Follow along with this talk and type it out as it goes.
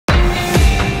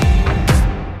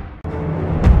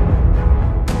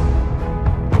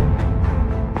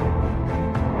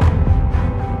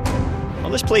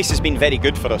This place has been very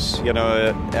good for us. You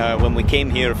know, when we came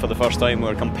here for the first time, we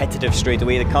were competitive straight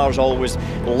away. The cars always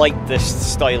liked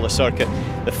this style of circuit.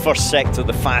 The first sector,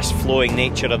 the fast-flowing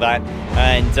nature of that,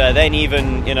 and then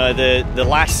even, you know, the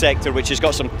last sector, which has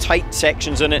got some tight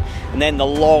sections in it, and then the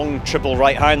long triple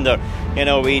right-hander. You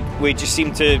know, we just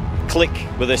seem to click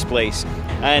with this place,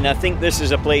 and I think this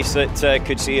is a place that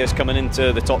could see us coming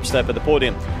into the top step of the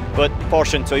podium. But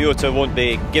Porsche and Toyota won't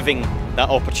be giving that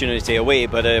opportunity away,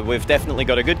 but we've definitely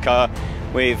got a good car.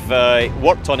 We've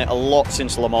worked on it a lot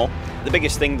since Le Mans. The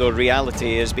biggest thing, though,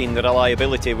 reality, has been the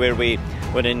reliability, where we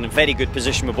were in a very good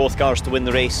position with both cars to win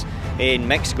the race in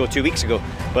Mexico 2 weeks ago,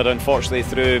 but unfortunately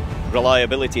through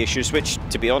reliability issues, which,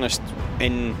 to be honest,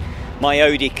 in my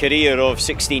Audi career of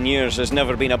 16 years has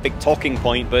never been a big talking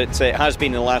point, but it has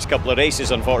been in the last couple of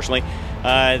races, unfortunately.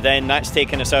 Then that's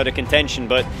taken us out of contention.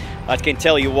 But I can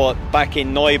tell you what, back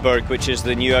in Neuburg, which is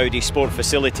the new Audi sport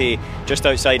facility just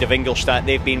outside of Ingolstadt,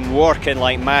 they've been working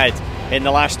like mad in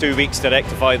the last 2 weeks to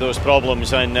rectify those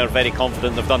problems, and they're very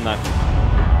confident they've done that.